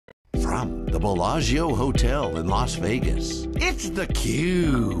From the Bellagio Hotel in Las Vegas, it's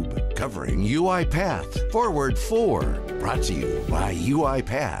theCUBE, covering UiPath Forward 4, brought to you by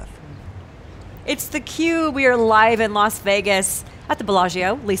UiPath. It's theCUBE, we are live in Las Vegas at the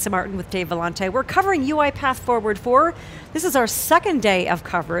Bellagio. Lisa Martin with Dave Vellante. We're covering UiPath Forward 4. This is our second day of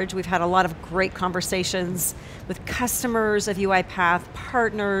coverage. We've had a lot of great conversations with customers of UiPath,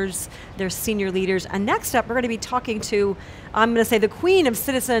 partners, their senior leaders, and next up we're going to be talking to, I'm going to say the queen of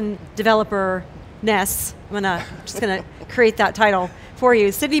citizen developer-ness. I'm just going to create that title for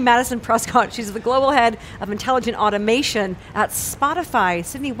you. Sidney Madison Prescott, she's the global head of intelligent automation at Spotify.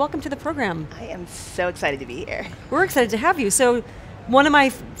 Sidney, welcome to the program. I am so excited to be here. We're excited to have you. So one of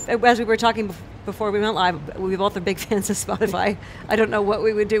my, as we were talking before we went live, we both are big fans of Spotify. I don't know what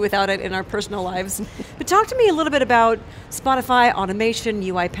we would do without it in our personal lives. But talk to me a little bit about Spotify, automation,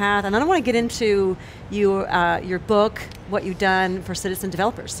 UiPath, and then I want to get into your book, what you've done for citizen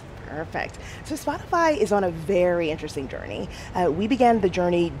developers. Perfect. So Spotify is on a very interesting journey. We began the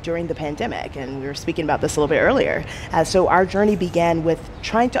journey during the pandemic, and we were speaking about this a little bit earlier. So our journey began with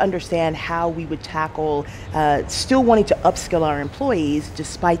trying to understand how we would tackle still wanting to upskill our employees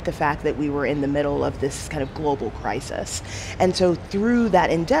despite the fact that we were in the middle of this kind of global crisis. And so through that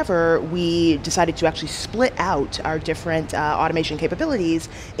endeavor, we decided to actually split out our different automation capabilities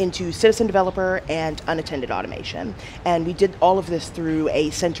into citizen developer and unattended automation. And we did all of this through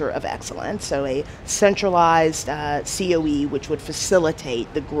a center of excellence, so a centralized COE which would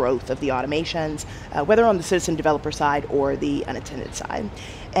facilitate the growth of the automations, whether on the citizen developer side or the unattended side.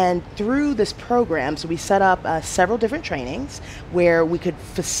 And through this program, so we set up several different trainings where we could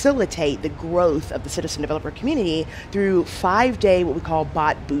facilitate the growth of the citizen developer community through 5-day, what we call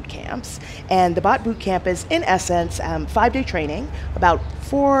bot boot camps. And the bot boot camp is, in essence, 5-day training, about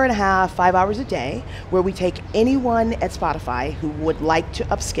 4.5, 5 hours a day, where we take anyone at Spotify who would like to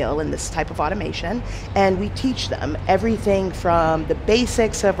upskill in this type of automation, and we teach them everything from the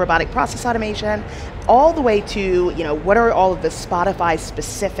basics of robotic process automation all the way to, what are all of the Spotify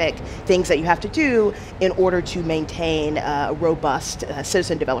specific things that you have to do in order to maintain a robust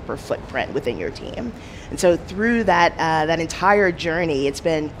citizen developer footprint within your team. And so through that entire journey, it's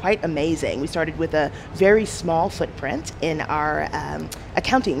been quite amazing. We started with a very small footprint in our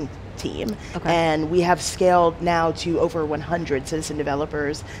accounting team, and we have scaled now to over 100 citizen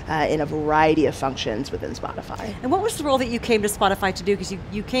developers in a variety of functions within Spotify. And what was the role that you came to Spotify to do? Because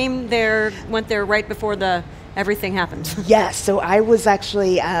you came there, went there right before everything happened. Yes, so I was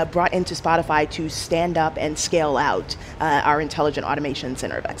actually brought into Spotify to stand up and scale out our Intelligent Automation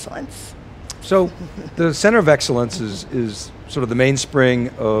Center of Excellence. So the Center of Excellence is sort of the mainspring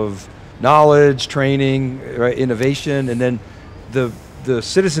of knowledge, training, right, innovation, and then the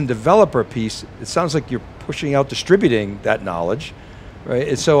citizen developer piece, it sounds like you're pushing out distributing that knowledge, right?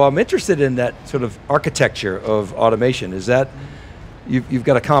 And so I'm interested in that sort of architecture of automation. Is that, you've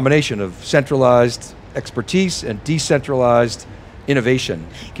got a combination of centralized expertise and decentralized innovation.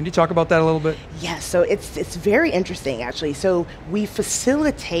 Can you talk about that a little bit? Yes, so it's very interesting actually. So we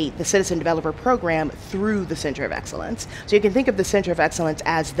facilitate the Citizen Developer Program through the Center of Excellence. So you can think of the Center of Excellence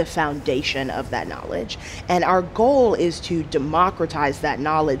as the foundation of that knowledge. And our goal is to democratize that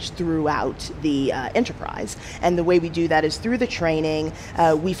knowledge throughout the enterprise. And the way we do that is through the training.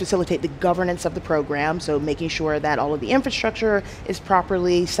 We facilitate the governance of the program, so making sure that all of the infrastructure is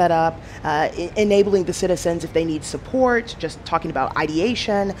properly set up, enabling the citizens if they need support, just talking about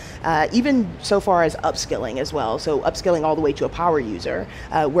ideation, even so far as upskilling as well. So upskilling all the way to a power user,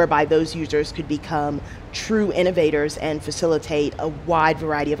 whereby those users could become true innovators and facilitate a wide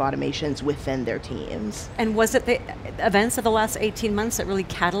variety of automations within their teams. And was it the events of the last 18 months that really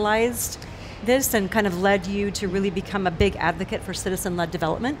catalyzed this and kind of led you to really become a big advocate for citizen-led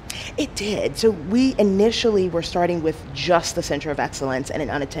development? It did. So we initially were starting with just the Center of Excellence and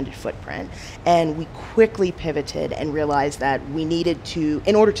an unattended footprint. And we quickly pivoted and realized that we needed to,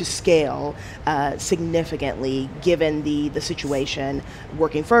 in order to scale significantly, given the situation,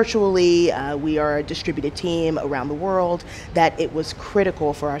 working virtually, we are a distributed team around the world, that it was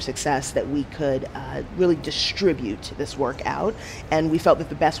critical for our success that we could really distribute this work out. And we felt that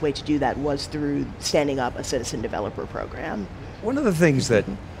the best way to do that was through standing up a citizen developer program. One of the things that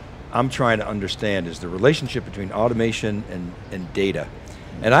I'm trying to understand is the relationship between automation and data.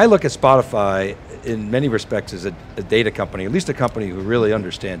 And I look at Spotify in many respects as a data company, at least a company who really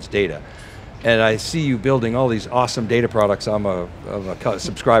understands data. And I see you building all these awesome data products. I'm a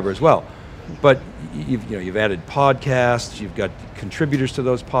subscriber as well. But you've added podcasts, you've got contributors to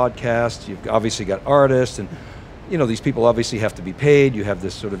those podcasts, you've obviously got artists, and these people obviously have to be paid. You have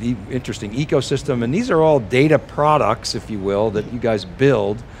this sort of interesting ecosystem, and these are all data products, if you will, that you guys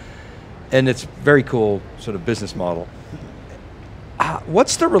build. and it's very cool sort of business model.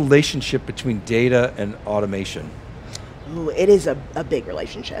 What's the relationship between data and automation? Ooh, it is a big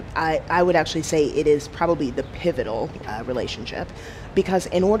relationship. I would actually say it is probably the pivotal relationship, because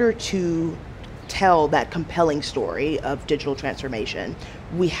in order to tell that compelling story of digital transformation,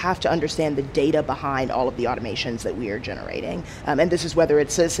 we have to understand the data behind all of the automations that we are generating. And this is whether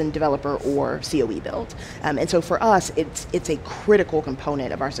it's citizen developer or COE build. And so for us, it's a critical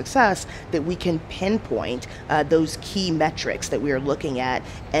component of our success that we can pinpoint those key metrics that we are looking at,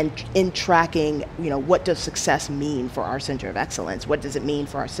 and in tracking, what does success mean for our Center of Excellence? What does it mean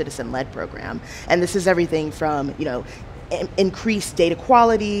for our citizen-led program? And this is everything from, increased data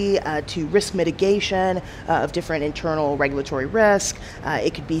quality to risk mitigation of different internal regulatory risk.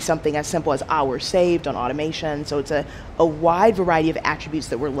 It could be something as simple as hours saved on automation. So it's a wide variety of attributes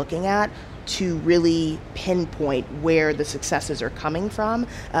that we're looking at to really pinpoint where the successes are coming from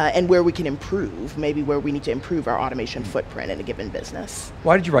and where we can improve, maybe where we need to improve our automation footprint in a given business.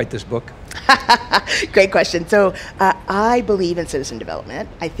 Why did you write this book? Great question. So I believe in citizen development.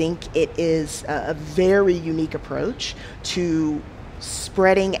 I think it is a very unique approach to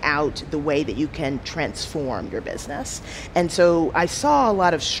spreading out the way that you can transform your business. And so I saw a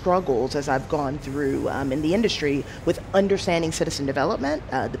lot of struggles as I've gone through in the industry with understanding citizen development,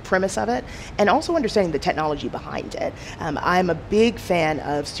 the premise of it, and also understanding the technology behind it. I'm a big fan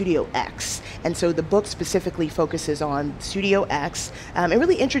of Studio X, and so the book specifically focuses on Studio X and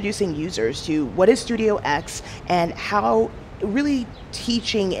really introducing users to what is Studio X and how really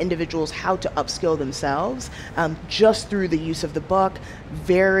teaching individuals how to upskill themselves just through the use of the book.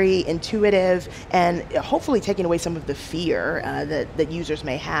 Very intuitive, and hopefully taking away some of the fear that users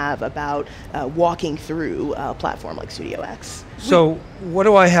may have about walking through a platform like Studio X. So what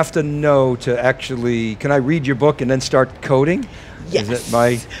do I have to know to actually, can I read your book and then start coding? Yes,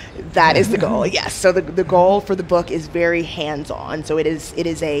 that is the goal, yes. So the goal for the book is very hands-on. So it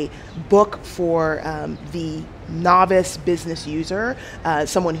is a book for the novice business user,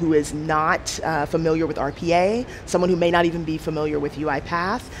 someone who is not familiar with RPA, someone who may not even be familiar with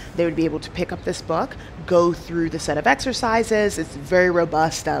UiPath. They would be able to pick up this book, go through the set of exercises. It's very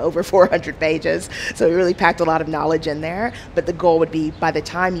robust, over 400 pages, so we really packed a lot of knowledge in there. But the goal would be, by the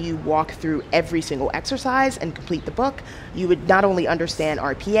time you walk through every single exercise and complete the book, you would not only understand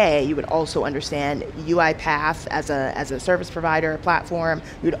RPA, you would also understand UiPath as a service provider platform.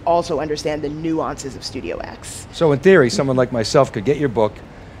 You would also understand the nuances of Studio X. So in theory, someone like myself could get your book,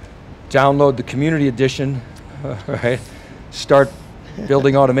 download the community edition, right? Start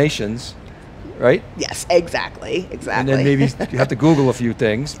building automations, right? Yes, exactly. And then maybe you have to Google a few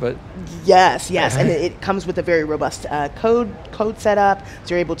things, but. Yes, and it comes with a very robust code setup,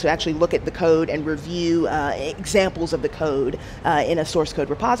 so you're able to actually look at the code and review examples of the code in a source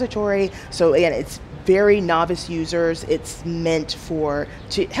code repository. So again, it's very novice users. It's meant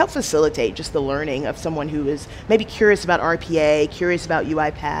to help facilitate just the learning of someone who is maybe curious about RPA, curious about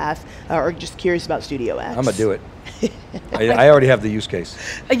UiPath, or just curious about Studio X. I'm gonna do it. I already have the use case.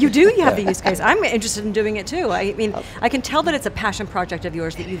 You do? You have the use case. I'm interested in doing it too. I mean, I can tell that it's a passion project of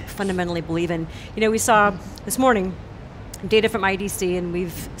yours that you fundamentally believe in. We saw this morning data from IDC, and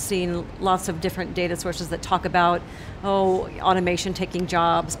we've seen lots of different data sources that talk about, automation taking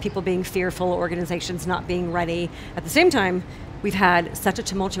jobs, people being fearful, organizations not being ready. At the same time, we've had such a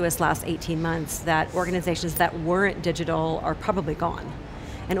tumultuous last 18 months that organizations that weren't digital are probably gone.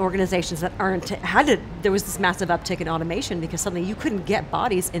 And organizations that there was this massive uptick in automation because suddenly you couldn't get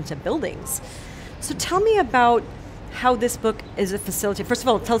bodies into buildings. So tell me about how this book is a facilitator. First of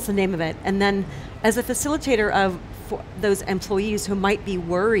all, tell us the name of it, and then as a facilitator of those employees who might be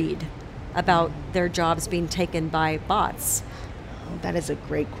worried about their jobs being taken by bots. That is a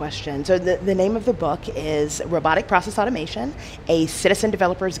great question. So the name of the book is Robotic Process Automation, a Citizen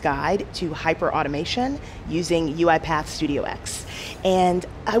Developer's Guide to Hyper-Automation using UiPath Studio X. And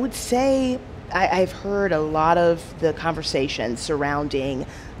I would say I've heard a lot of the conversation surrounding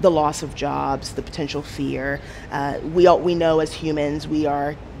the loss of jobs, the potential fear. We know as humans we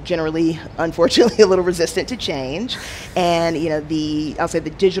are generally, unfortunately, a little resistant to change, and I'll say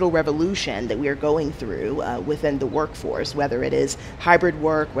the digital revolution that we are going through within the workforce, whether it is hybrid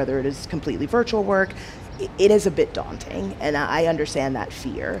work, whether it is completely virtual work, it is a bit daunting, and I understand that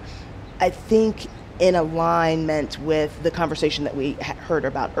fear. I think in alignment with the conversation that we heard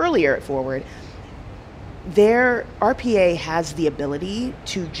about earlier at Forward, Their RPA has the ability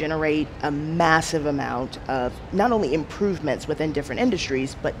to generate a massive amount of not only improvements within different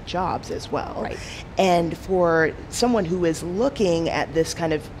industries, but jobs as well. Right. And for someone who is looking at this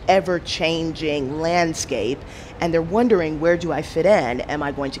kind of ever-changing landscape, and they're wondering, where do I fit in? Am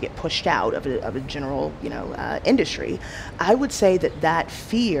I going to get pushed out of a general, industry? I would say that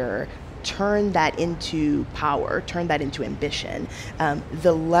fear, turn that into power, turn that into ambition.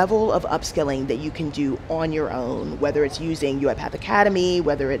 The level of upskilling that you can do on your own, whether it's using UiPath Academy,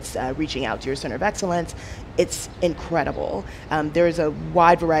 whether it's reaching out to your Center of Excellence, it's incredible. There's a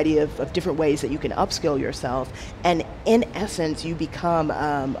wide variety of different ways that you can upskill yourself, and in essence, you become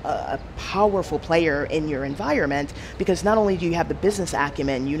a powerful player in your environment, because not only do you have the business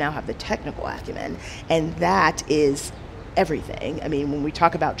acumen, you now have the technical acumen, and that is everything. I mean, when we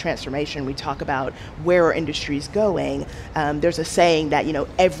talk about transformation, we talk about where our industry is going. There's a saying that,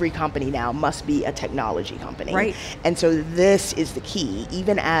 every company now must be a technology company. Right. And so this is the key.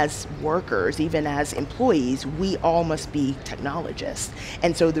 Even as workers, even as employees, we all must be technologists.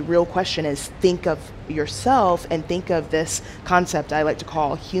 And so the real question is, think of yourself and think of this concept I like to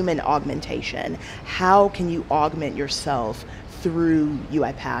call human augmentation. How can you augment yourself through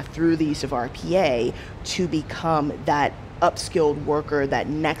UiPath, through the use of RPA, to become that upskilled worker, that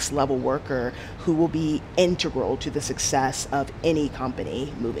next level worker who will be integral to the success of any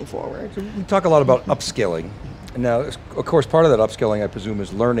company moving forward. So we talk a lot about upskilling. Now, of course, part of that upskilling, I presume,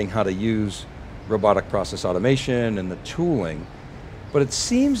 is learning how to use robotic process automation and the tooling, but it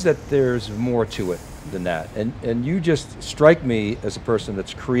seems that there's more to it than that. And you just strike me as a person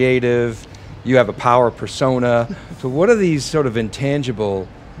that's creative, you have a power persona. So what are these sort of intangible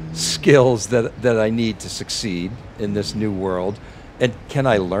skills that I need to succeed in this new world? And can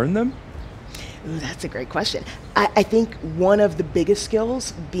I learn them? Ooh, that's a great question. I think one of the biggest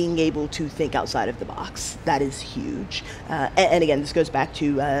skills, being able to think outside of the box. That is huge. And again, this goes back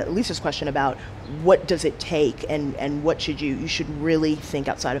to Lisa's question about what does it take, and what should you should really think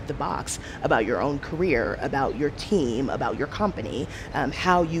outside of the box about your own career, about your team, about your company,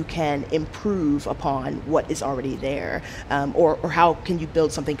 how you can improve upon what is already there, or how can you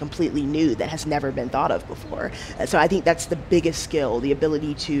build something completely new that has never been thought of before. So I think that's the biggest skill, the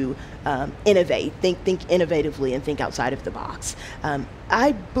ability to innovate, think innovatively and think outside of the box.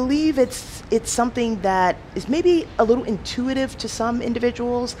 I believe it's something that is maybe a little intuitive to some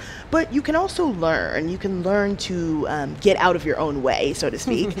individuals, but you can also learn. You can learn to get out of your own way, so to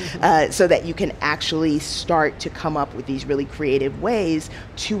speak, so that you can actually start to come up with these really creative ways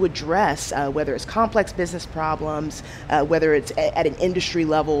to address whether it's complex business problems, whether it's at an industry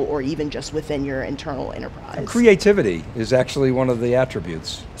level or even just within your internal enterprise. And creativity is actually one of the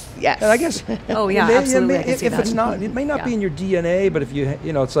attributes. Yes. And I guess. Oh yeah, absolutely. I can see if that. it's not, it may not be in your DNA, but if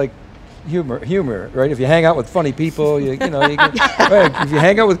it's like humor, right? If you hang out with funny people, you can, right, if you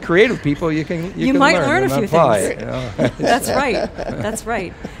hang out with creative people, you can might learn a few things. It, That's right. That's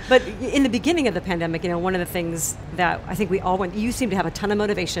right. But in the beginning of the pandemic, one of the things that I think we all went. You seem to have a ton of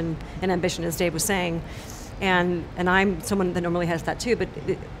motivation and ambition, as Dave was saying. And I'm someone that normally has that too, but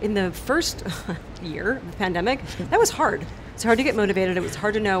in the first year of the pandemic, that was hard. It's hard to get motivated. It was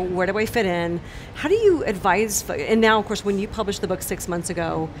hard to know, where do I fit in? How do you advise, and now of course when you published the book 6 months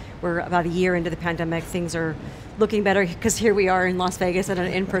ago, we're about a year into the pandemic, things are looking better because here we are in Las Vegas at an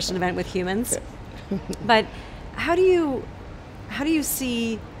in-person event with humans. But how do you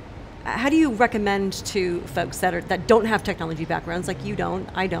recommend to folks that don't have technology backgrounds, like you don't,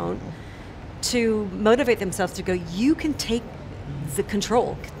 I don't, to motivate themselves to go, you can take the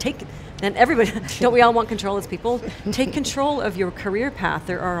control, and everybody, don't we all want control as people? Take control of your career path.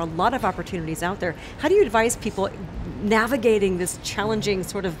 There are a lot of opportunities out there. How do you advise people navigating this challenging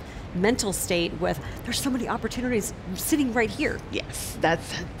sort of mental state with, there's so many opportunities sitting right here? Yes,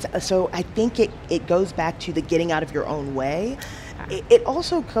 so I think it goes back to the getting out of your own way. It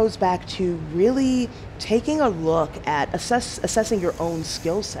also goes back to really taking a look at assessing your own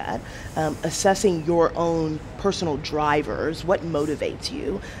skill set, assessing your own personal drivers, what motivates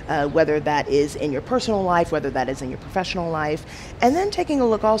you, whether that is in your personal life, whether that is in your professional life, and then taking a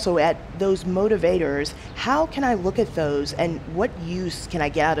look also at those motivators. How can I look at those, and what use can I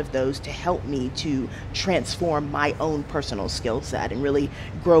get out of those to help me to transform my own personal skill set and really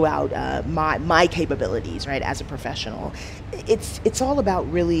grow out my capabilities, right, as a professional. It's all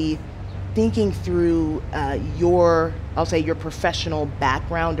about really thinking through your professional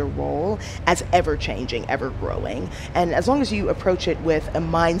background or role as ever-changing, ever-growing. And as long as you approach it with a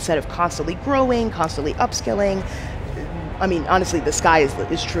mindset of constantly growing, constantly upskilling, I mean, honestly, the sky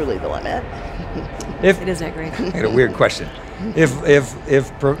is truly the limit. It is that great. I got a weird question.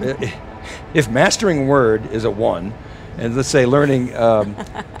 if mastering Word is a 1, and let's say learning,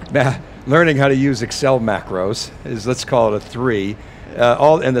 learning how to use Excel macros is, let's call it a 3,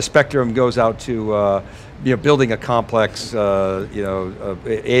 and the spectrum goes out to building a complex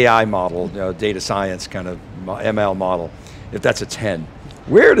AI model, data science kind of ML model, if that's a 10.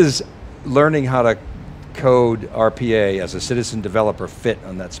 Where does learning how to code RPA as a citizen developer fit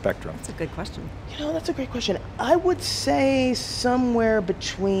on that spectrum? That's a good question. That's a great question. I would say somewhere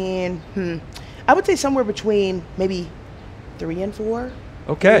between, maybe 3 and 4.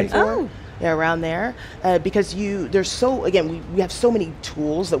 Okay. Oh. Yeah, around there, because we have so many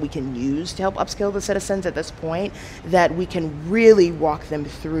tools that we can use to help upskill the citizens at this point that we can really walk them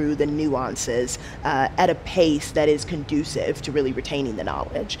through the nuances at a pace that is conducive to really retaining the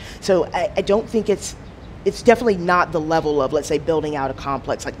knowledge. So I don't think it's definitely not the level of, let's say, building out a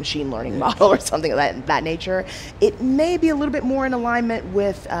complex like machine learning model or something of that nature. It may be a little bit more in alignment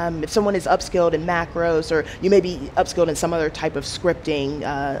with if someone is upskilled in macros, or you may be upskilled in some other type of scripting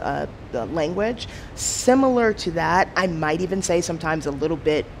language. Similar to that, I might even say sometimes maybe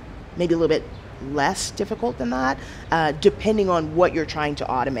a little bit less difficult than that, depending on what you're trying to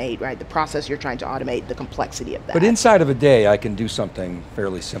automate, right? The process you're trying to automate, the complexity of that. But inside of a day, I can do something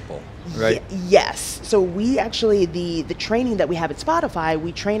fairly simple, right? Yes. So we actually, the training that we have at Spotify,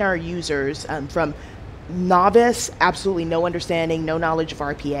 we train our users from novice, absolutely no understanding, no knowledge of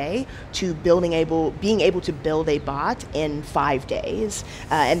RPA, to being able to build a bot in 5 days.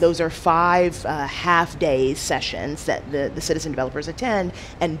 And those are 5 half-day sessions that the citizen developers attend,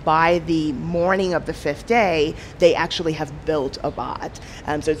 and by the morning of the 5th day, they actually have built a bot.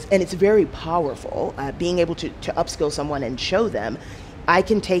 So it's very powerful, being able to upskill someone and show them, I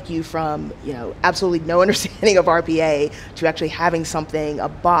can take you from absolutely no understanding of RPA to actually having something, a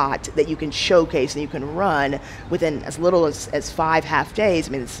bot that you can showcase and you can run within as little as 5 half days.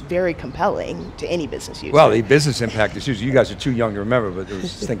 I mean, it's very compelling to any business user. Well, the business impact is huge. You guys are too young to remember, but there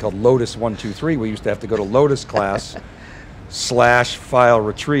was this thing called Lotus 123. We used to have to go to Lotus class /file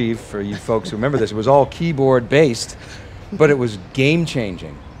retrieve, for you folks who remember this. It was all keyboard based, but it was game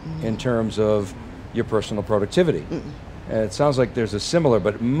changing in terms of your personal productivity. And it sounds like there's a similar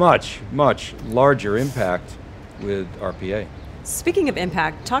but much, much larger impact with RPA. Speaking of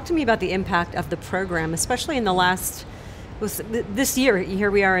impact, talk to me about the impact of the program, especially in this year. Here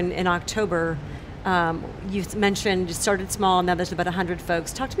we are in October. You mentioned you started small, now there's about 100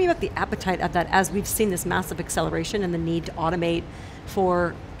 folks. Talk to me about the appetite of that as we've seen this massive acceleration and the need to automate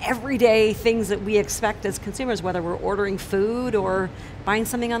for everyday things that we expect as consumers, whether we're ordering food or buying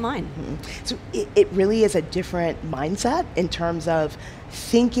something online. So it really is a different mindset in terms of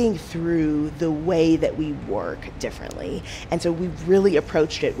thinking through the way that we work differently. And so we've really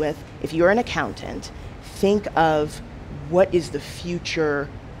approached it with, if you're an accountant, think of what is the future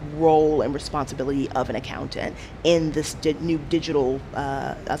role and responsibility of an accountant in this new digital,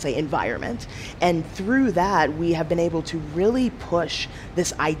 I'll say, environment. And through that, we have been able to really push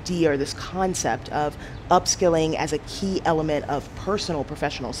this idea or this concept of upskilling as a key element of personal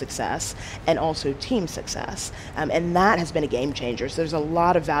professional success and also team success. And that has been a game changer. So there's a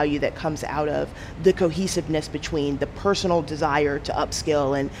lot of value that comes out of the cohesiveness between the personal desire to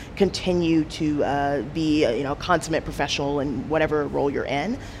upskill and continue to be a consummate professional in whatever role you're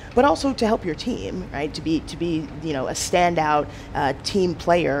in, but also to help your team, right? To be a standout team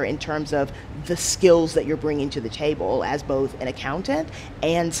player in terms of the skills that you're bringing to the table as both an accountant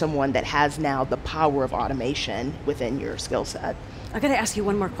and someone that has now the power of automation within your skill set. I got to ask you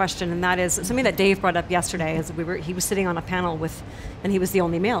one more question, and that is something that Dave brought up yesterday. As he was sitting on a panel and he was the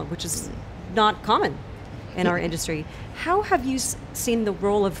only male, which is not common in our industry. How have you seen the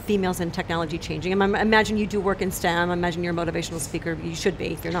role of females in technology changing? I imagine you do work in STEM. I imagine you're a motivational speaker. You should be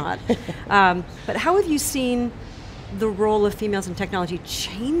if you're not. But how have you seen the role of females in technology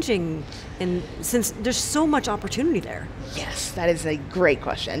changing since there's so much opportunity there? Yes, that is a great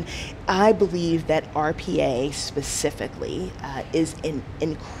question. I believe that RPA specifically is an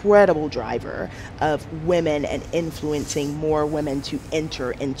incredible driver of women and influencing more women to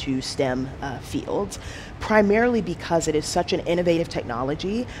enter into STEM fields, primarily because it is such an innovative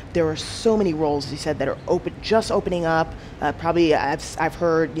technology. There are so many roles, as you said, that are just opening up. Probably I've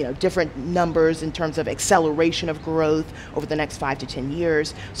heard different numbers in terms of acceleration of growth over the next 5 to 10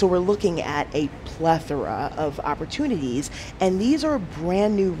 years. So we're looking at a plethora of opportunities, and these are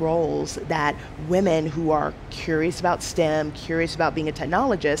brand new roles that women who are curious about STEM, curious about being a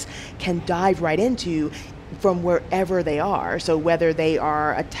technologist, can dive right into from wherever they are. So whether they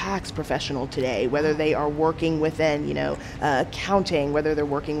are a tax professional today, whether they are working within, accounting, whether they're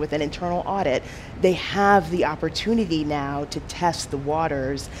working within internal audit, they have the opportunity now to test the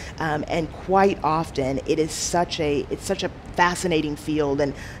waters, and quite often it's such a fascinating field,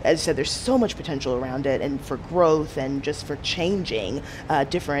 and as I said, there's so much potential around it, and for growth and just for changing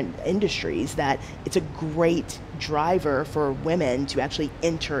different industries, that it's a great driver for women to actually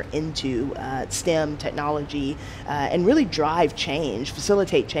enter into STEM technology and really drive change,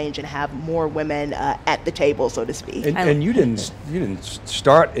 facilitate change, and have more women at the table, so to speak. And you didn't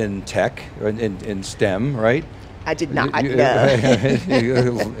start in tech, or in STEM, right? I did not. Do you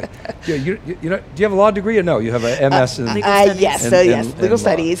have a law degree or no? You have an MS in legal studies. Yes, legal law.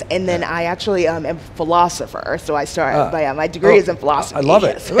 studies, and then I actually am a philosopher. So I started. My degree is in philosophy. I love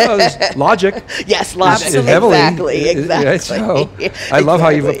it. Well, it's logic. Yes, logic. Absolutely. Exactly. So I love how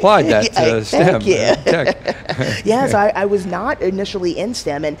you've applied that to STEM. Thank you. Tech. Yes, I was not initially in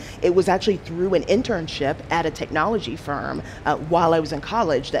STEM, and it was actually through an internship at a technology firm while I was in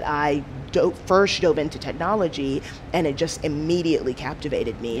college that I first dove into technology, and it just immediately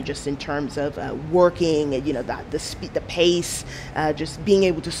captivated me, just in terms of working, the speed, the pace, just being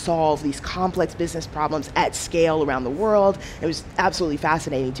able to solve these complex business problems at scale around the world. It was absolutely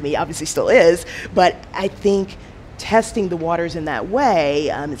fascinating to me, obviously still is, but I think testing the waters in that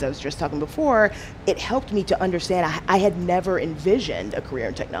way, as I was just talking before, it helped me to understand I had never envisioned a career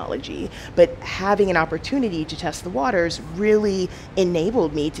in technology, but having an opportunity to test the waters really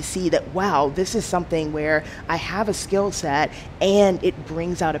enabled me to see that, wow, this is something where I have a skill set and it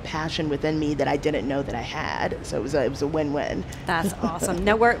brings out a passion within me that I didn't know that I had. So it was a win-win. That's awesome.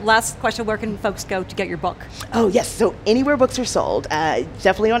 Now, last question, where can folks go to get your book? Oh yes, so anywhere books are sold,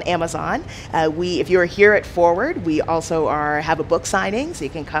 definitely on Amazon. If you're here at Forward, we also have a book signing, so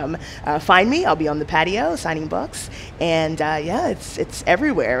you can come find me. I'll be on the patio signing books, and it's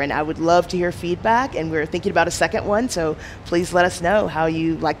everywhere, and I would love to hear feedback, and we're thinking about a second one, so please let us know how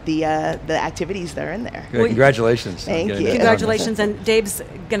you like the activities that are in there. Good. Congratulations. Thank you. Congratulations, and Dave's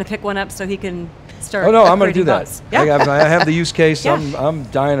going to pick one up so he can start. Oh no, I'm going to do that. Books. Yeah. I have the use case. Yeah. I'm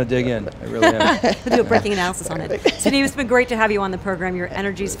dying to dig in. I really am. We'll do a breaking analysis on it. Sidney, it's been great to have you on the program. Your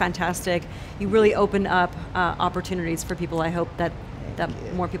energy is fantastic. You really open up opportunities for people. I hope that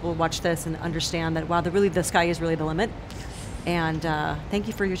more people will watch this and understand that, wow, the sky is really the limit. And thank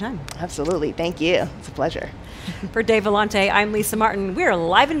you for your time. Absolutely. Thank you. It's a pleasure. For Dave Vellante, I'm Lisa Martin. We're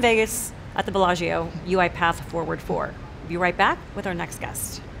live in Vegas at the Bellagio, UiPath Forward 4. We'll be right back with our next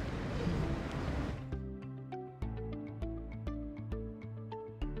guest.